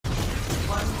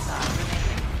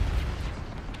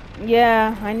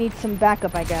Yeah, I need some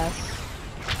backup, I guess.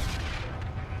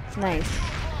 Nice.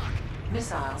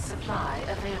 Missile supply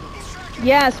available.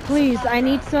 Yes, please. I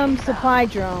need some supply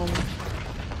drone.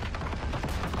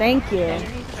 Thank you.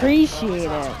 Appreciate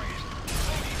it.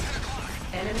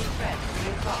 Enemy threat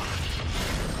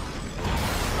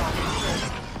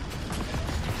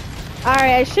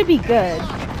Alright, I should be good. Enemy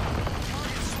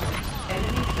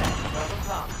threat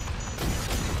above.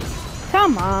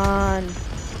 Come on.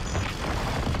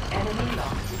 Enemy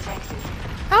lock detected.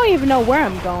 I don't even know where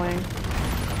I'm going.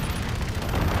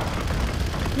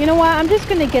 You know what? I'm just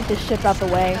gonna get this ship out the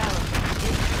way.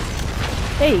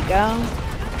 There you go.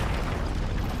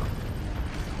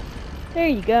 There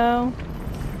you go.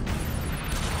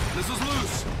 This is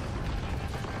loose.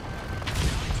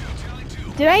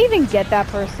 Did I even get that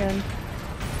person?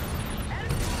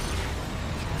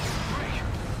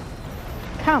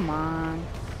 Come on.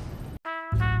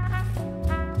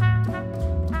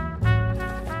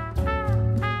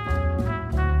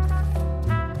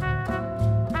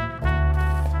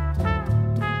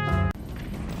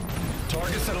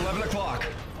 Target's at 11 o'clock.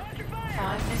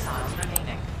 5 missiles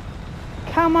remaining.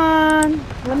 Come on.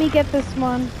 Let me get this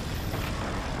one.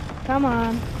 Come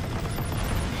on.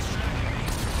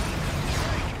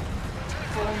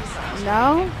 4 missiles.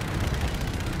 No?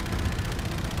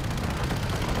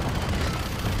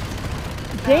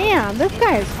 Damn, this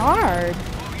guy is hard.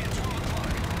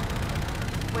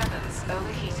 Weapons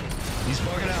overheated. He's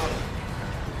bugging out.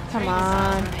 Come 3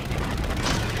 on. missiles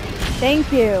remaining.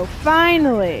 Thank you.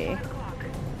 Finally.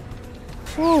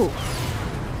 Ooh.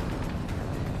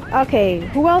 Okay,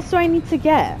 who else do I need to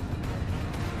get?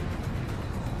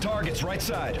 Target's right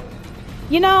side.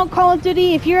 You know, Call of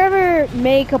Duty, if you ever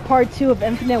make a part 2 of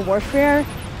Infinite Warfare,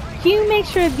 can you make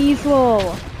sure these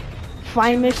little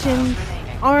fine missions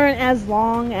aren't as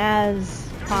long as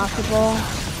possible?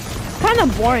 It's kind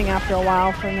of boring after a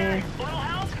while for me.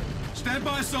 Stand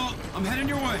by, Salt. I'm heading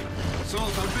your way.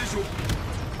 Salt, on visual.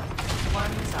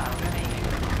 1 missile remaining.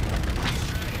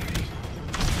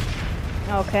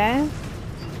 Okay.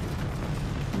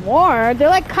 More? They're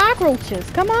like cockroaches.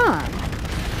 Come on.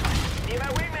 Need my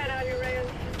wingman out here, Rand.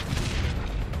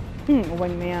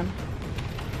 Wingman.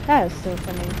 That is so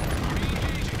funny.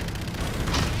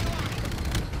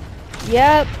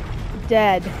 Yep.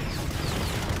 Dead.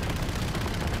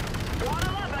 Wad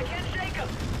him up, I can't shake him.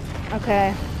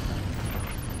 Okay.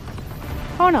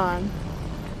 Hold on.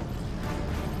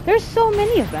 There's so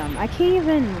many of them. I can't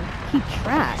even keep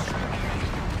track.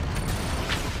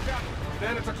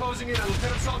 Bandits are closing in on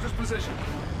Lieutenant Salter's position.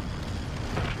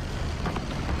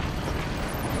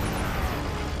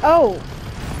 Oh.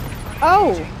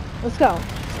 Oh. Let's go.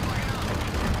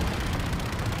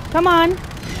 Come on.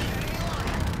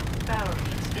 Barrel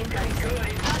heat increasing. Good,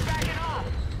 he's not backing off.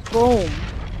 Boom.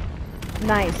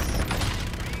 Nice.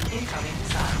 Incoming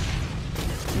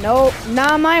missile. Nope.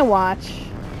 Not on my watch.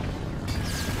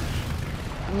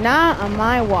 Not on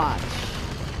my watch.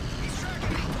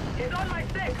 He's on my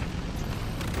 6.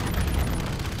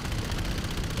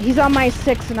 He's on my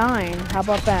 6-9. How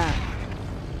about that?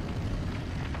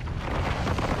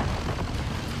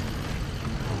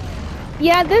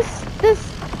 Yeah, this is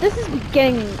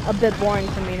getting a bit boring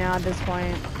to me now at this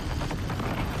point.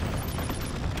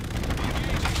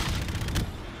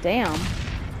 Damn.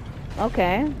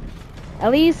 Okay.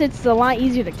 At least it's a lot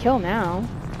easier to kill now.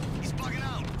 He's bugging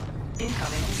out.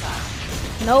 Incoming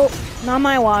missile. Nope, not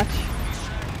my watch.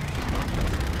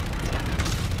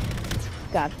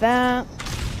 Got that.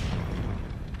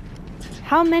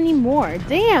 How many more?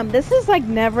 Damn, this is like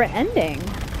never ending.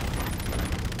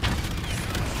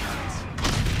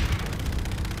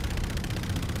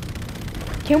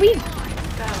 Can we,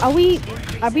 are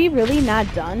we really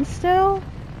not done still?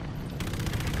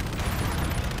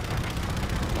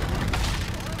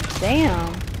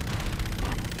 Damn.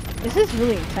 This is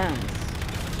really intense.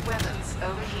 Weapons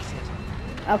overheated.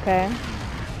 Okay.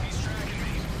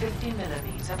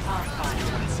 50mm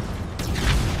pathfinders.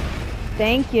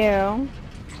 Thank you.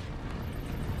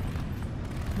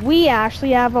 We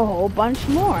actually have a whole bunch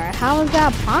more. How is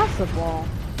that possible?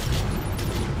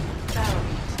 Barrel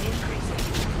heat increasing.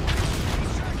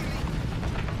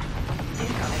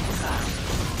 Incoming missile.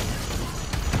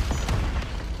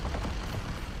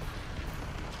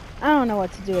 I don't know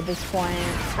what to do at this point.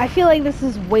 I feel like this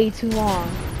is way too long.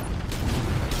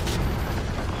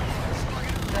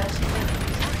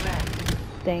 30mm red.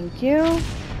 Thank you.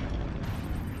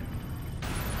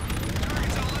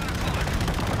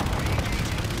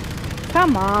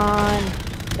 Come on.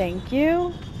 Thank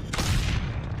you.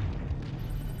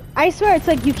 I swear it's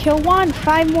like you kill one,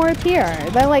 5 more appear.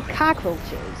 They're like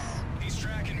cockroaches. He's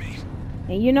tracking me.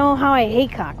 And you know how I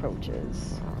hate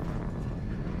cockroaches.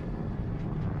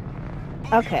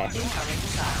 Okay. Incoming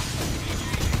missile.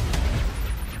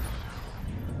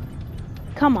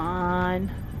 Come on.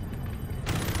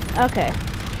 Okay.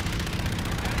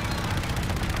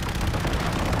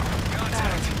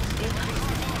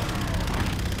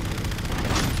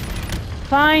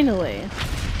 Finally.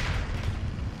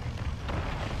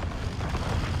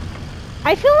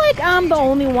 I feel like I'm the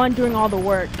only one doing all the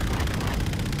work.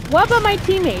 What about my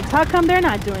teammates? How come they're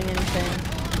not doing anything?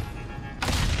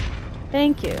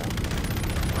 Thank you.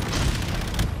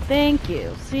 Thank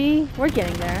you. See? We're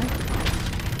getting there.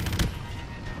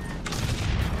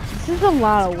 This is a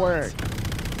lot of work.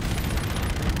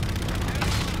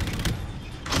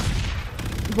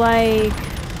 Like,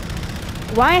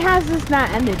 why has this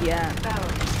not ended yet?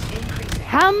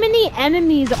 How many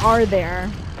enemies are there?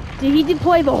 Did he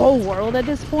deploy the whole world at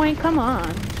this point? Come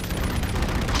on.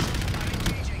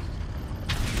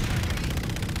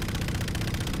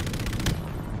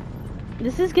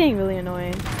 This is getting really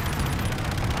annoying.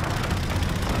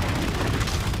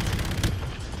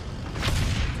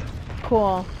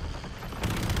 Cool.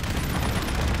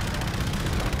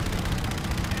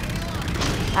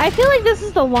 I feel like this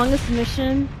is the longest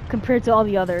mission compared to all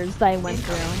the others that I went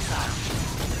through.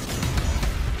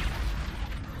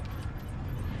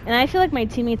 And I feel like my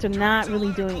teammates are not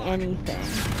really doing anything.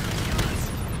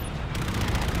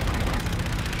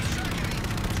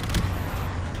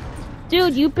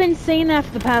 Dude, you've been saying that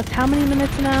for the past how many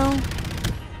minutes now?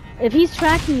 If he's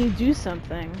tracking you, do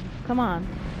something. Come on.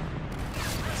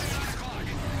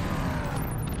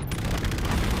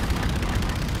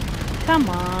 Come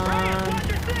on.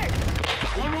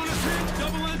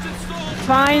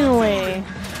 Finally.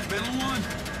 Battle 1,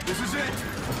 this is it.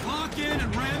 Lock in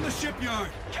and ram the shipyard.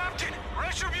 Captain,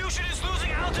 Retribution is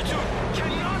losing altitude.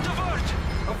 Cannot divert.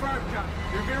 Affirm, Captain.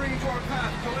 You're veering into our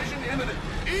path. Collision imminent.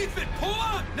 Ethan, pull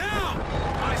up now!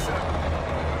 I said.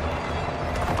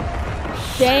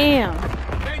 Damn.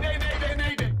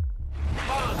 Mayday.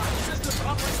 Systems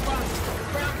up response.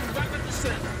 Ground and weapon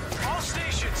descent. All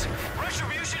stations.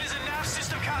 Retribution is a nav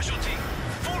system casualty.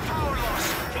 Full power loss.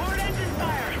 Forward engine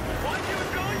fire. Watch you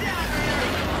going down,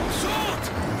 man. Salt!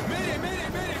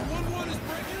 Mayday. 1-1 is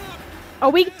breaking up.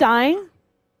 Are we dying?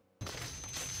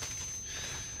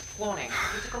 Warning,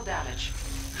 critical damage.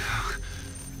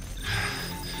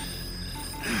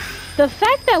 The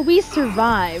fact that we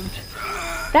survived,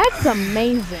 that's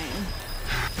amazing.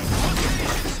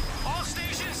 All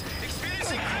stations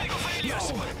experiencing critical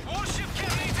failures. Warship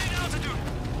can't maintain altitude.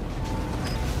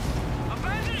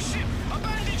 Abandon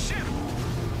ship.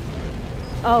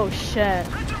 Oh shit.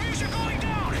 Retribution going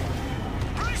down.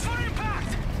 Brace for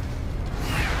impact.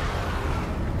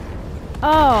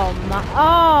 Oh my,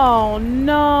 oh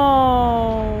no.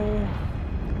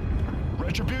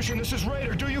 Retribution, this is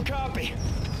Raider. Do you copy?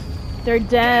 They're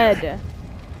dead.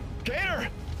 Gator.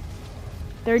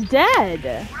 They're dead.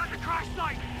 We're at the crash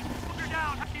site. Put her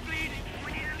down. Heavy bleeding.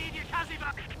 We need immediate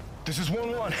Kazivac. This is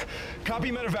 1-1.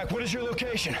 Copy medevac. What is your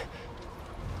location?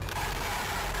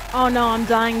 Oh no, I'm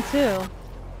dying too.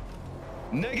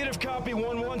 Negative copy,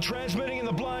 1-1. Transmitting in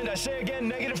the blind. I say again,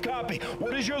 negative copy.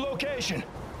 What is your location?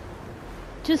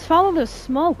 Just follow the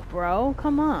smoke, bro.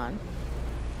 Come on.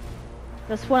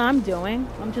 That's what I'm doing.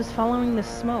 I'm just following the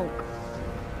smoke.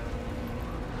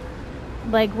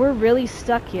 Like, we're really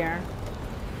stuck here.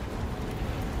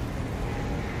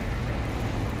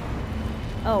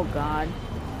 Oh god.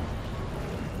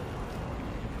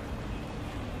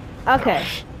 Okay.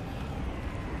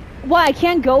 What, I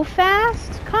can't go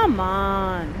fast? Come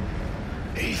on.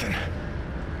 Ethan.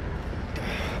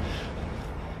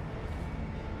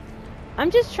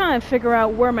 I'm just trying to figure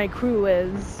out where my crew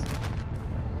is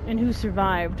and who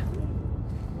survived.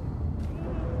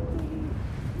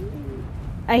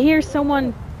 I hear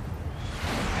someone.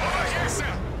 Yes,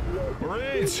 sir.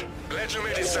 Marines. Glad you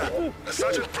made it, sir.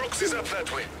 Sergeant Brooks is up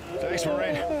that way. Thanks,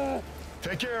 Marine.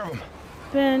 Take care of him.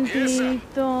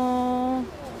 Bendito.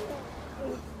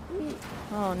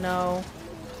 Oh no.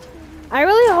 I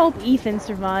really hope Ethan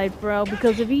survived, bro,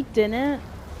 because if he didn't,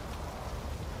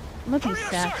 I'm gonna be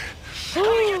sad.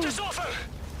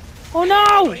 Oh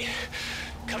no!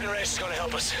 Captain Reyes is gonna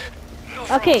help us. No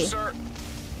Okay. problem, sir.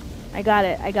 I got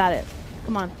it.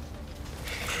 Come on.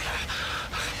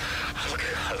 Look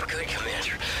good,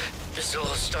 Commander. This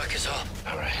little stuck is all.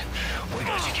 All right, we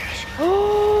got you, Cash.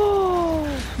 Oh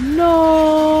no!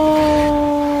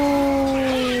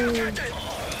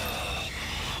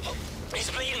 He's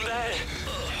bleeding bad.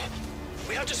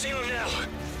 We have to save him now.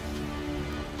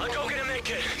 I'll go get a med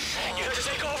kit. You have to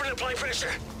take over and apply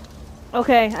pressure.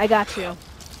 Okay, I got you.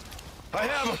 I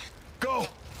have him. Go.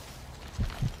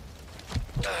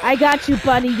 I got you,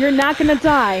 buddy. You're not gonna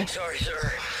die. Sorry,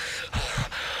 sir.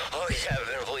 Always have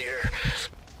been a bleeder.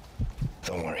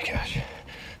 Don't worry, Cash.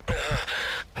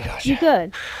 I got you. You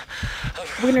good?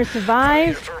 We're gonna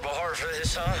survive. Purple heart for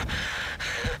this, huh?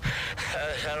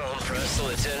 I don't impress the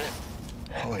lieutenant.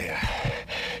 Oh, yeah.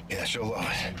 Yeah, she'll love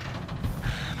it.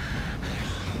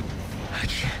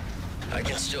 I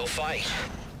can still fight.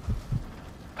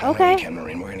 I know Okay. you can,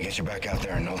 Marine. We're gonna get you back out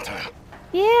there in no time.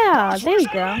 Yeah, there you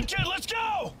go. Kid, let's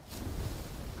go!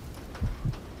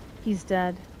 He's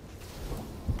dead.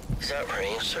 Is that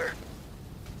rain, sir?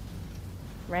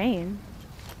 Rain.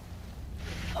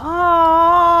 Fuck!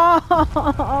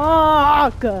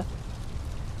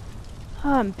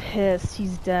 I'm pissed.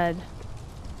 He's dead.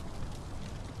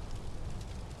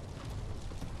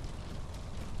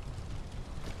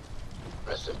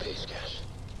 Rest in peace, Cash.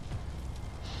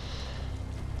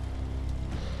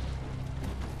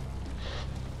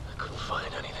 I couldn't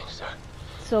find anything, sir.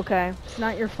 It's okay. It's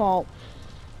not your fault.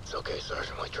 It's okay,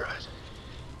 Sergeant. We tried.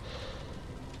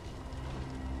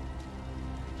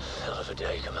 Hell of a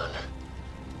day,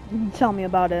 Commander. Tell me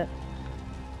about it.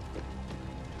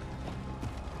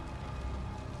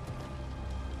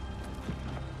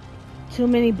 Too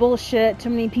many bullshit. Too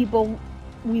many people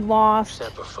we lost.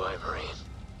 Semper Fi, Marine.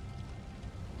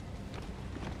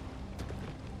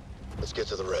 Let's get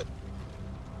to the red.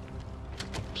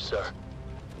 Sir.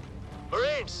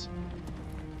 Marines!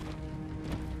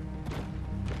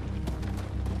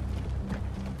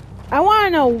 I want to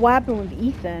know what happened with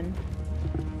Ethan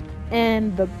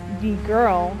and the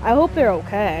girl. I hope they're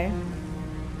okay.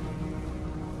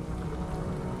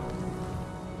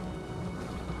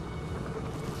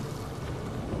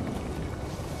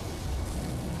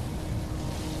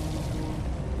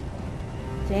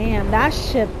 Damn, that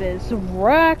ship is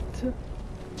wrecked.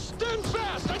 Stand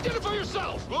fast! Identify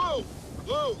yourself! Blue!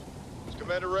 Blue! It's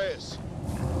Commander Reyes.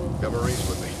 Got Marines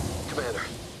with me. Commander.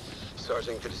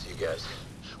 Sergeant, good to see you guys.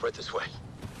 Right this way.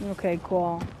 Okay,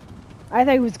 cool. I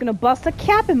thought he was gonna bust a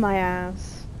cap in my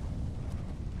ass.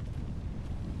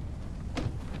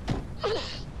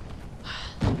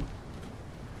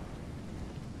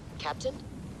 Captain?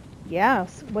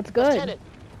 Yes, what's good? Lieutenant.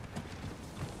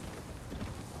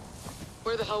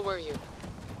 Where the hell were you?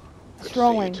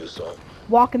 Strolling. Good to see you too, Saul.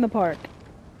 Walk in the park.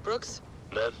 Brooks?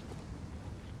 Men?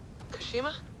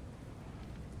 Kashima?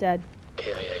 Dead.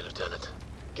 AIA, Lieutenant.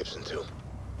 Gibson, too.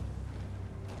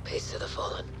 Peace to the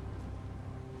fallen.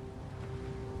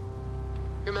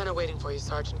 Your men are waiting for you,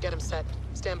 Sergeant. Get them set.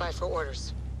 Stand by for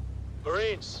orders.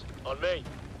 Marines, on me.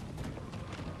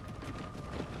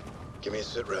 Give me a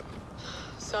sit rep.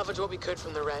 Salvage what we could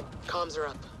from the red. Comms are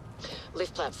up.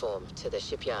 Lift platform to the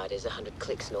shipyard is 100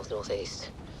 clicks north-northeast.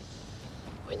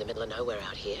 We're in the middle of nowhere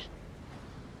out here.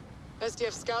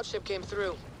 SDF scout ship came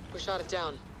through. We shot it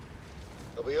down.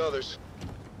 There'll be others.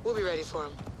 We'll be ready for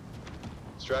them.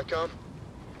 Stratcom?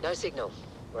 No signal.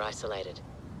 We're isolated.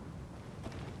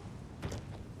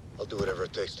 I'll do whatever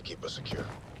it takes to keep us secure.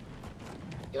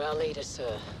 You're our leader,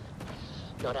 sir.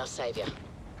 Not our savior.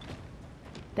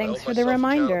 Thanks I for hold the myself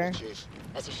reminder. accountable, Chief.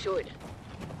 As you should.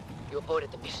 You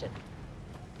aborted the mission.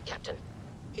 Captain.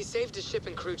 He saved his ship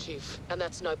and crew, Chief. And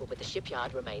that's noble, but the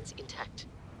shipyard remains intact.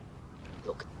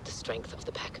 Look, the strength of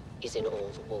the pack is in all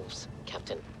the wolves,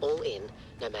 Captain. All in,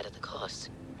 no matter the cost.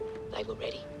 They were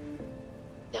ready.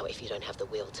 Now, if you don't have the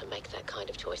will to make that kind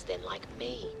of choice, then like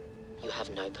me, you have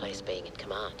no place being in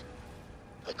command.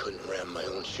 I couldn't ram my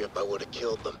own ship. I would have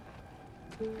killed them.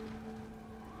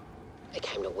 They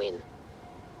came to win.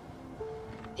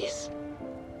 This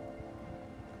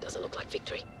doesn't look like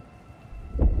victory.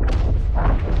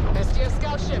 SDF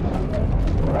scout ship.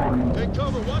 Take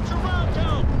cover. Watch your round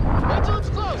count. Wait till it's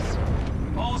close.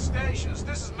 All stations,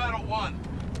 this is Metal 1.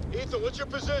 Ethan, what's your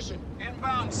position?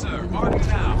 Inbound, sir. Marking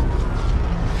now.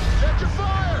 Check your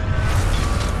fire!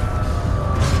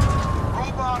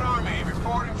 Robot Army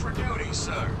reporting for duty,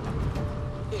 sir.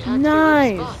 He hacked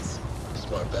Nice. your spots.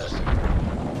 Smart bastard.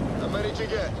 How many did you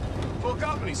get? Full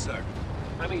company, sir.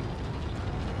 I mean,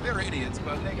 they're idiots,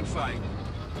 but they can fight.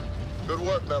 Good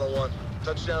work, Metal 1.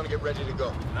 Touchdown and get ready to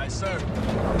go. Nice, sir.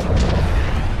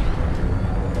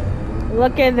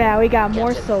 Look at that, we got more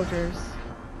Captain. soldiers.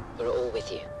 We're all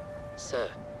with you, sir.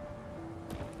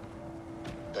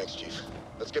 Thanks, Chief.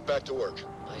 Let's get back to work.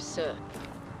 Oh, sir.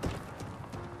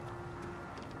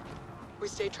 We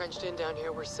stay trenched in down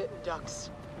here. We're sitting ducks.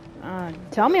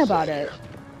 Tell me Let's about stay it. here.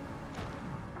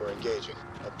 We're engaging.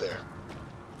 Up there.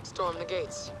 Storm the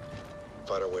gates.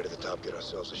 Fight our way to the top, get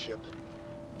ourselves a ship.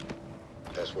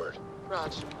 Pass word.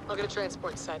 Raj, I'll get a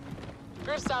transport set.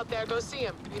 Griff's out there. Go see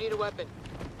him. You need a weapon.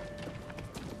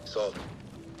 Salt.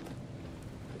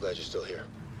 I'm glad you're still here.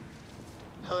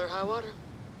 Hell or high water.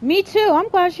 Me too. I'm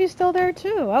glad she's still there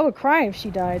too. I would cry if she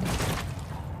died.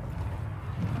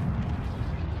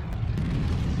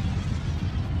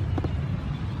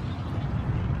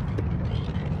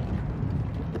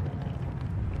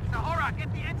 Sahara,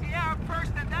 get the anti-air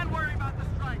first and then worry about the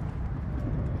strike.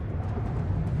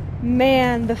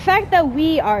 Man, the fact that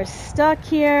we are stuck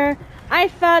here, I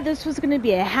thought this was gonna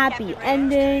be a happy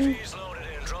ending. TV's loaded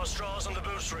in. Draw straws on the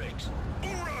boost rigs.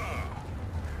 Hoorah!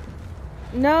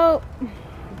 No,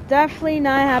 definitely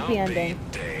not a happy I'll ending.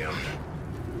 be damned.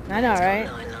 I know, right?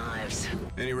 9 lives.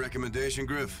 Any recommendation,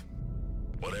 Griff?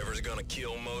 Whatever's gonna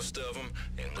kill most of them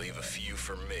and leave a few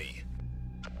for me.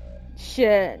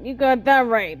 Shit, you got that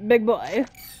right, big boy.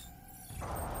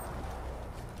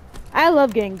 I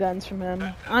love getting guns from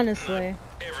him, honestly.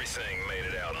 Everything made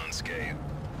it out unscathed.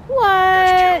 Got your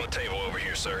What? on the table over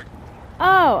here, sir.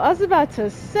 Oh, I was about to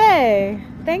say.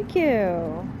 Thank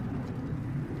you.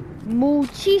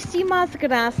 Muchísimas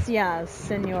gracias,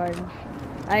 señor.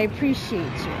 I appreciate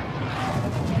you.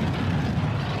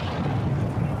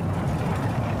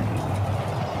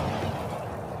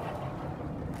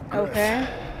 Okay.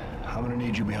 I'm gonna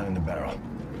need you behind the barrel.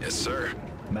 Yes, sir.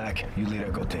 Mac, you lead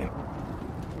Echo Team.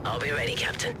 I'll be ready,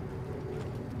 Captain.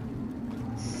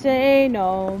 Say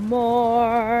no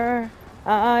more.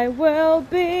 I will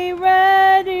be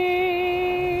ready.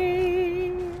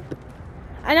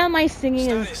 I know my singing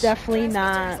is definitely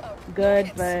not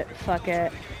good, but fuck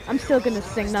it. I'm still gonna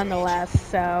sing nonetheless,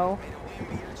 so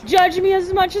judge me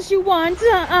as much as you want.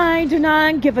 I do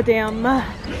not give a damn.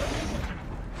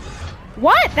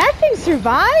 What? That thing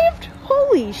survived?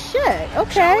 Holy shit.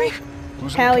 Okay.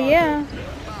 Who's in Hell the yeah.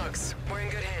 Bugs, we're in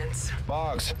good hands.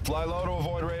 Boggs, fly low to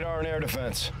avoid radar and air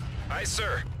defense. Aye,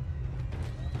 sir.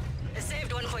 I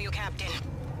saved one for you, Captain.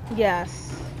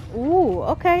 Yes. Ooh,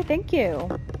 okay, thank you.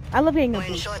 I love getting a We're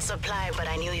in boost. short supply, but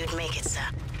I knew you'd make it, sir.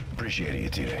 Appreciate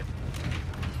it, T-Day.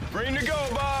 Green to go,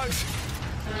 Boggs!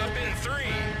 Up in 3,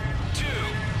 2,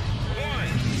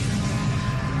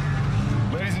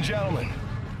 1. Ladies and gentlemen,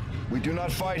 we do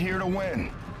not fight here to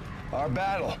win. Our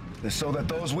battle is so that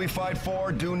those we fight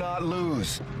for do not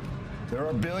lose. There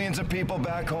are billions of people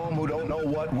back home who don't know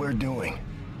what we're doing,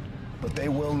 but they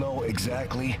will know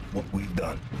exactly what we've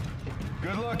done.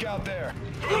 Good luck out there.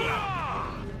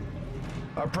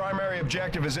 Our primary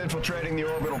objective is infiltrating the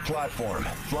orbital platform.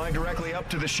 Flying directly up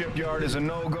to the shipyard is a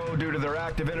no-go due to their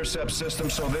active intercept system,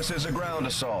 so this is a ground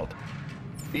assault.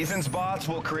 Ethan's bots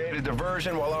will create a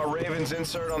diversion while our Ravens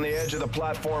insert on the edge of the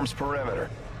platform's perimeter.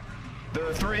 There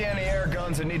are 3 anti-air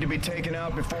guns that need to be taken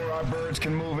out before our birds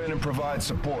can move in and provide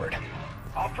support.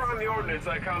 I'll prime the ordnance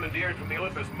I commandeered from the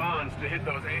Olympus Mons to hit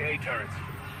those AA turrets.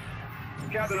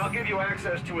 Captain, I'll give you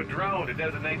access to a drone to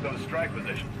designate those strike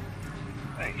positions.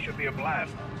 Hey, should be a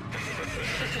blast.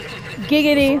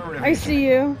 Giggity, I see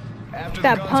you. After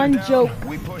That the guns pun are down, joke.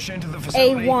 we push into the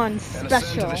facility A1 and ascend to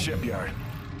special. the shipyard.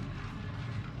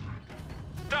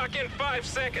 Dock in 5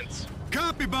 seconds.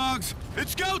 Copy, Boggs.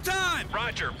 It's go time!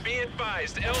 Roger, be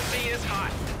advised, LZ is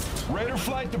hot. Raider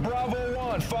flight to Bravo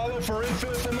 1. Follow for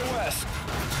infill from the west.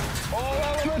 All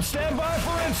elements stand by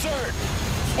for insert.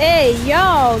 Hey,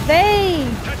 yo, they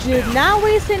did not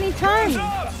waste any time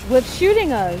with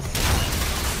shooting us.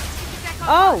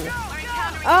 Oh.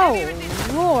 Oh,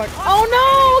 Lord. Oh,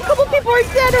 no! A couple people are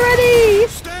dead already!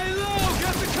 Stay low!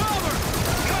 Get the cover!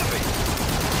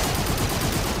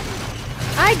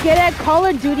 I get it. Call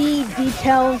of Duty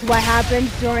details what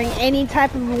happens during any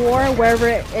type of war,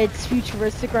 whether it's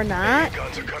futuristic or not.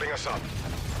 Guns are cutting us up.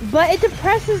 But it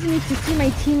depresses me to see my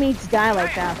teammates die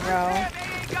like that, bro.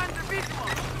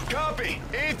 Copy!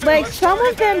 Ethan, Like, let's some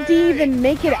target of them that didn't AA. even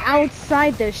make it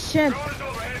outside the ship.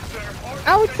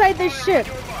 Outside the ship,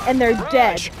 and they're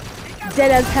dead.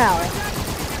 Dead as hell.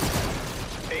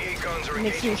 AA guns are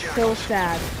Makes me engaging so jackals.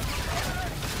 sad.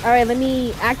 Alright, let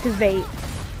me activate.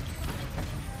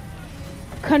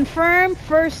 Confirm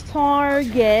first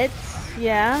target.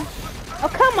 Yeah. Oh,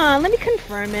 come on, let me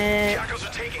confirm it. Jackals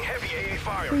are taking heavy AA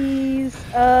fire. Please.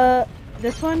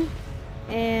 This one?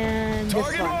 And this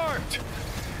Target one. marked.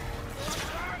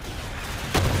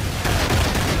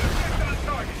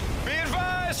 Be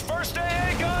advised, first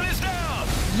AA gun is down.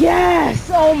 Yes!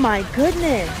 Oh my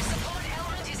goodness.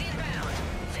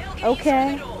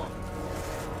 Okay.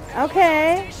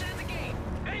 Okay.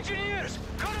 Engineers,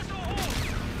 cut us a hole.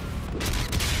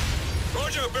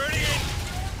 Roger, burning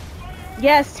in.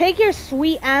 Yes, take your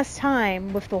sweet ass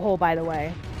time with the hole, by the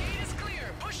way.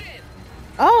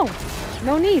 Oh,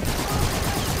 no need.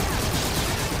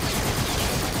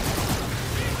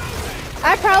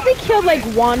 I probably killed like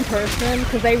one person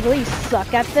because I really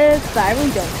suck at this, but I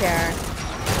really don't care.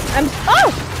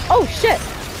 Oh shit.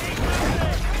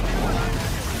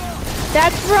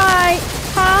 That's right.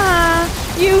 Haha.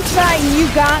 You thought you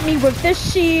got me with the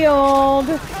shield.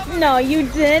 No, you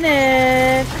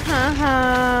didn't.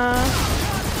 Haha.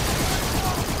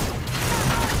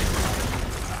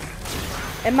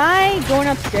 Am I going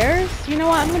upstairs? You know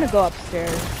what? I'm gonna go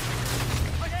upstairs.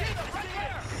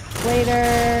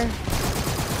 Later.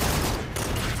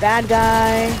 Bad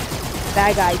guy.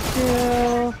 Bad guy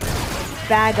 2.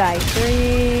 Bad guy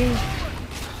 3.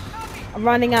 I'm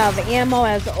running out of ammo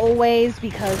as always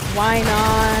because why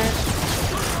not?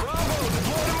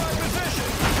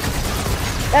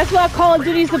 That's what Call of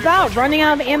Duty's about. Running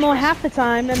out of ammo half the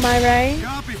time, am I right?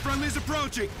 Copy, friendly's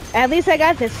approaching. At least I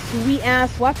got this sweet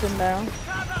ass weapon though.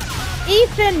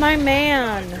 Ethan, my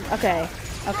man. Okay.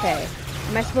 Okay.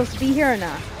 Am I supposed to be here or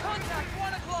not?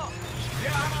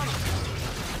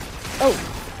 Oh.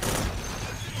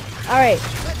 Alright.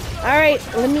 Alright.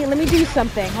 Let me do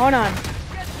something. Hold on.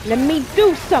 Let me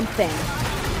do something.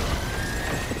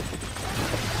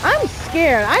 I'm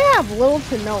scared. I have little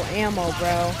to no ammo,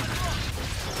 bro.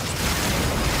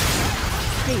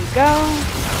 There you go.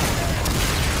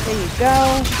 There you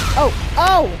go. Oh.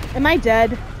 Oh. Am I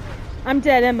dead? I'm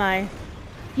dead, am I?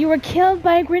 You were killed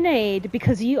by a grenade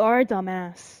because you are a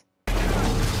dumbass.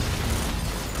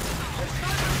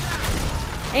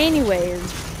 Anyways.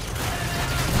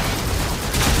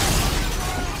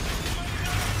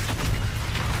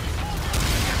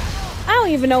 I don't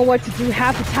even know what to do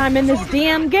half the time in this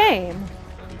damn game.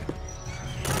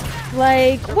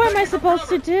 Like, what am I supposed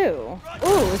to do?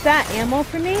 Ooh, is that ammo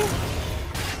for me?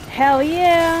 Hell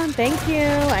yeah, thank you.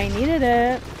 I needed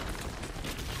it.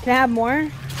 Can I have more?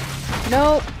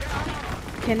 Nope.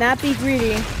 Cannot be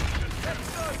greedy.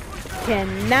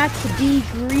 Cannot be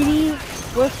greedy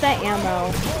with the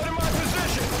ammo.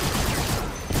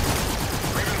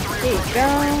 There you go.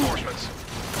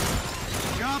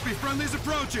 Copy, friendly's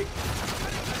approaching.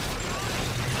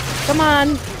 Come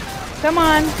on. Come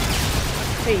on.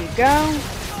 There you go.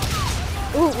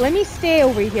 Ooh, let me stay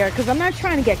over here because I'm not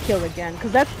trying to get killed again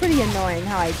because that's pretty annoying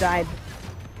how I died.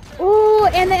 Ooh,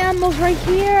 and the ammo's right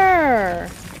here.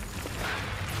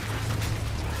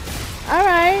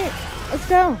 Alright, let's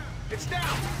go. It's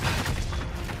down.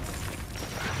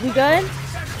 We good?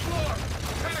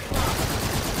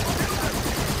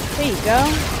 There you go.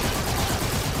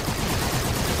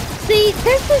 See,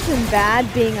 this isn't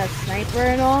bad being a sniper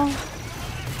and all.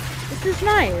 This is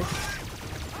nice.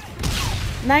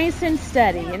 Nice and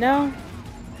steady, you know?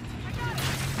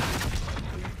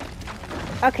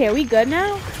 Okay, are we good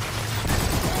now?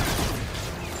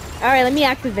 Alright, let me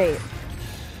activate.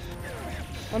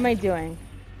 What am I doing?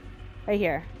 Right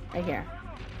here. Right here.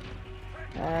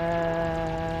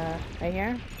 Right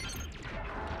here.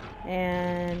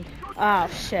 And oh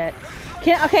shit.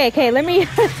 Okay, let me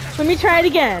let me try it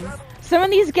again. Some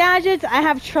of these gadgets I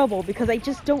have trouble because I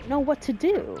just don't know what to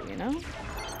do, you know?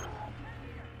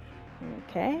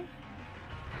 Okay.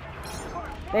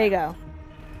 There you go.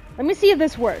 Let me see if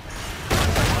this works.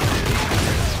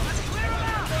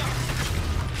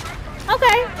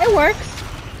 Okay, it works.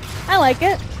 I like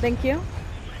it. Thank you.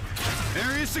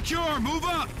 Area secure. Move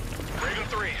up. Raven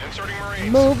 3, inserting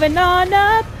Marines. Moving on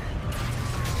up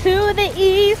to the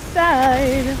east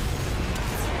side.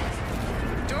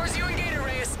 Doors you and Gator,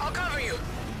 Reyes. I'll cover you.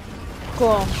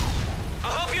 Cool.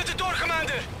 I'll help you at the door,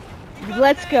 Commander.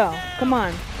 Let's go. Come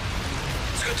on.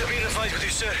 It's good to be in a fight with you,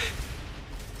 sir.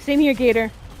 Same here,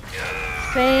 Gator.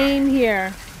 Same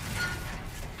here.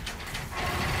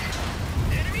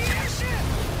 Enemy airship!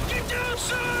 Get down,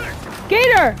 sir!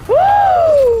 Gator!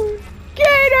 Woo!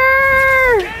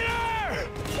 Gator!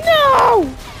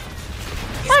 No!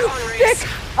 I'm sick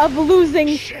of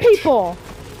losing people.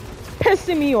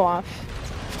 Pissing me off.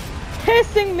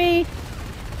 Pissing me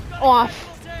off.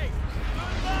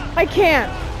 I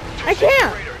can't. I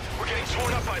can't. We're getting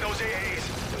torn up by those AAs.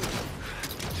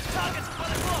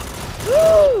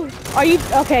 Woo! Are you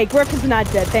okay? Griffin's not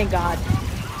dead, thank God.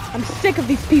 I'm sick of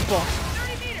these people.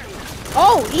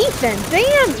 Oh, Ethan!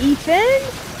 Damn, Ethan!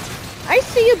 I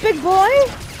see you, big boy.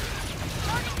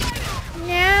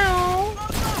 Meow.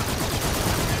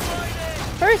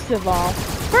 First of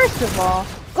all,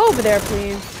 go over there,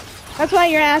 please. That's why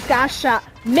your ass got shot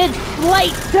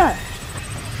mid-flight.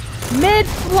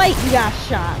 Mid-flight, you got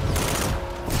shot.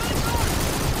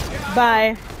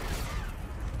 Bye.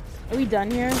 Are we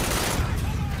done here?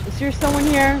 Is there someone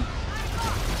here?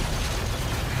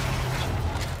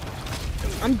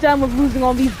 I'm done with losing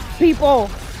all these people.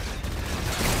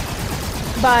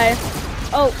 Bye.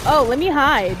 Oh, let me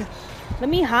hide. Let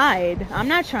me hide. I'm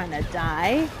not trying to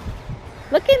die.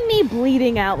 Look at me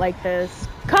bleeding out like this.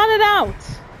 Cut it out.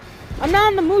 I'm not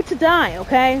in the mood to die,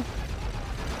 okay?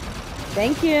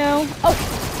 Thank you. Oh!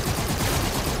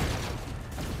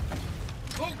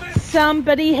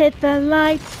 Somebody hit the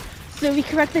lights so we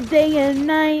correct the day and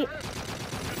night.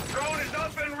 Drone is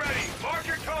up and ready. Mark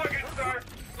your target, sir.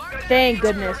 Thank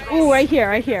goodness. Ooh, right here.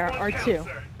 R2.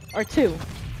 R2.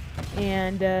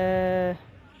 And,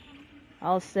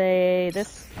 I'll say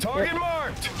this. Target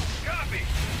marked! Copy.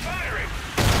 Firing.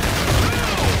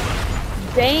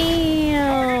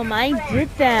 Damn, I did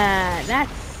that.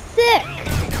 That's sick.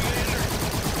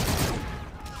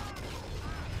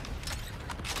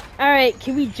 Alright,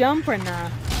 can we jump or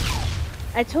not?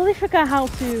 I totally forgot how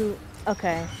to...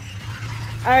 Okay.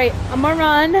 Alright, I'm gonna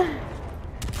run.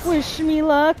 Wish me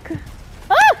luck.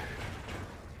 Ah!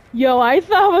 Yo, I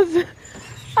thought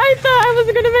I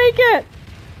wasn't gonna make it.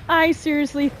 I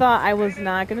seriously thought I was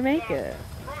not gonna make it.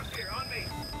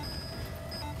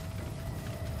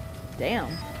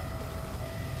 Damn.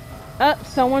 Oh,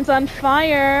 someone's on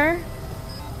fire.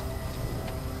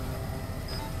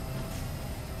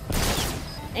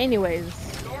 Anyways.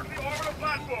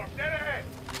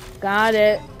 Got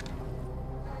it.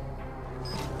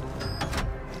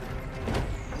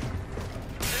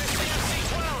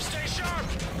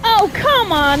 Oh,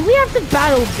 come on. We have to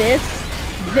battle this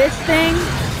thing.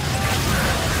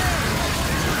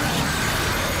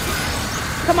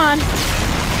 Come on.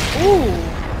 Ooh.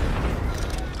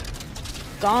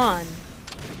 Gone.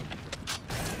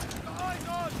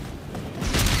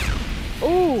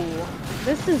 Ooh.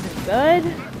 This isn't good.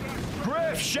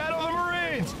 Griff, shadow the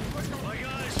Marines!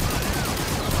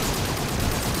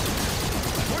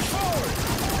 Push forward!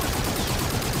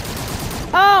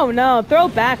 Oh no, throw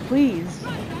back, please.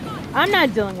 I'm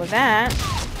not dealing with that.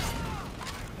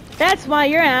 That's why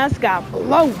your ass got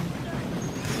blown.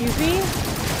 Excuse me?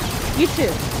 You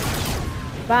too.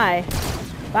 Bye.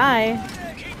 Bye.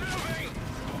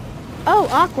 Oh,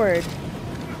 awkward.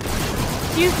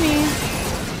 Excuse me.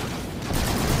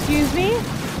 Excuse me?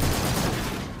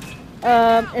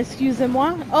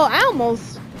 Excusez-moi? Oh,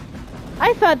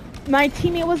 I thought my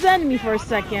teammate was the enemy for a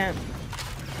second.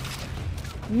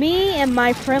 Me and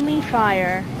my friendly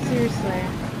fire. Seriously.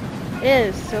 It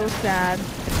is so sad.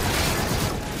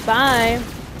 Bye.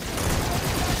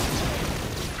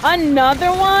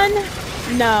 Another one?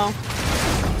 No.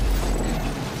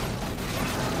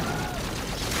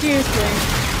 Seriously.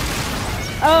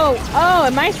 Oh,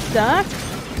 am I stuck?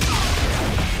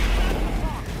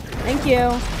 Thank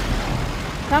you.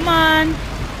 Come on.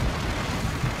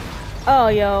 Oh,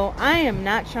 yo, I am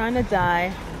not trying to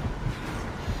die.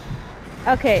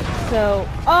 Okay, so...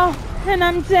 Oh, and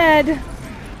I'm dead.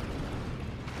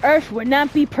 Earth would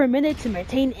not be permitted to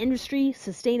maintain industry,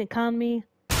 sustain economy.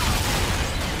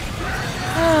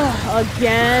 Oh,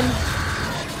 again.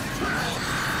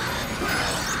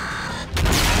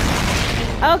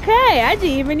 Okay, I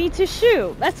didn't even need to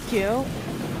shoot. That's cute.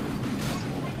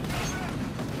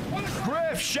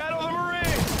 Griff, shadow the Marines!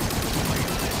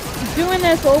 Doing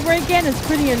this over again is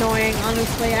pretty annoying,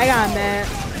 honestly. I gotta admit.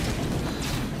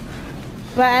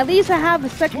 But at least I have a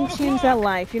second chance at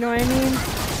life, you know what I mean?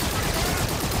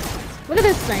 Look at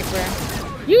this sniper.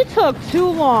 You took too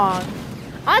long.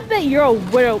 I bet you're a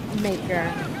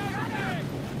Widowmaker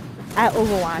at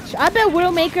Overwatch. I bet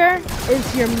Widowmaker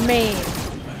is your main.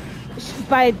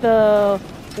 By the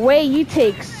way you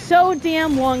take so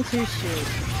damn long to shoot.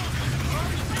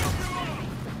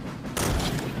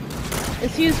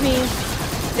 Excuse me.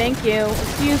 Thank you.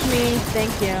 Excuse me.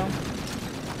 Thank you.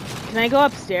 Can I go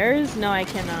upstairs? No, I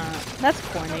cannot. That's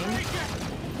corny.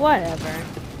 Whatever.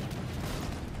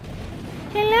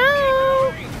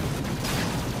 Hello?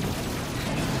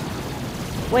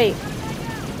 Wait.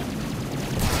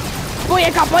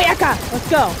 Boyaka, boyaka! Let's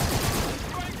go.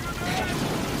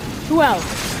 Who else?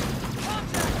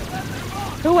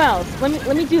 Who else?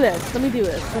 Let me do this. Let me do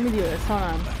this. Hold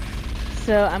on.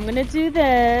 So I'm gonna do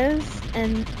this,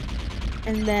 and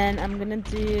then I'm gonna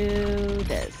do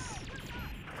this.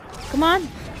 Come on.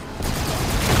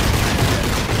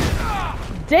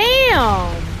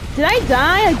 Damn! Did I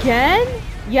die again?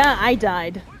 Yeah, I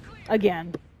died.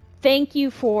 Again. Thank you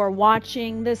for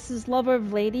watching. This is Lover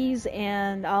of Ladies,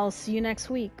 and I'll see you next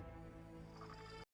week.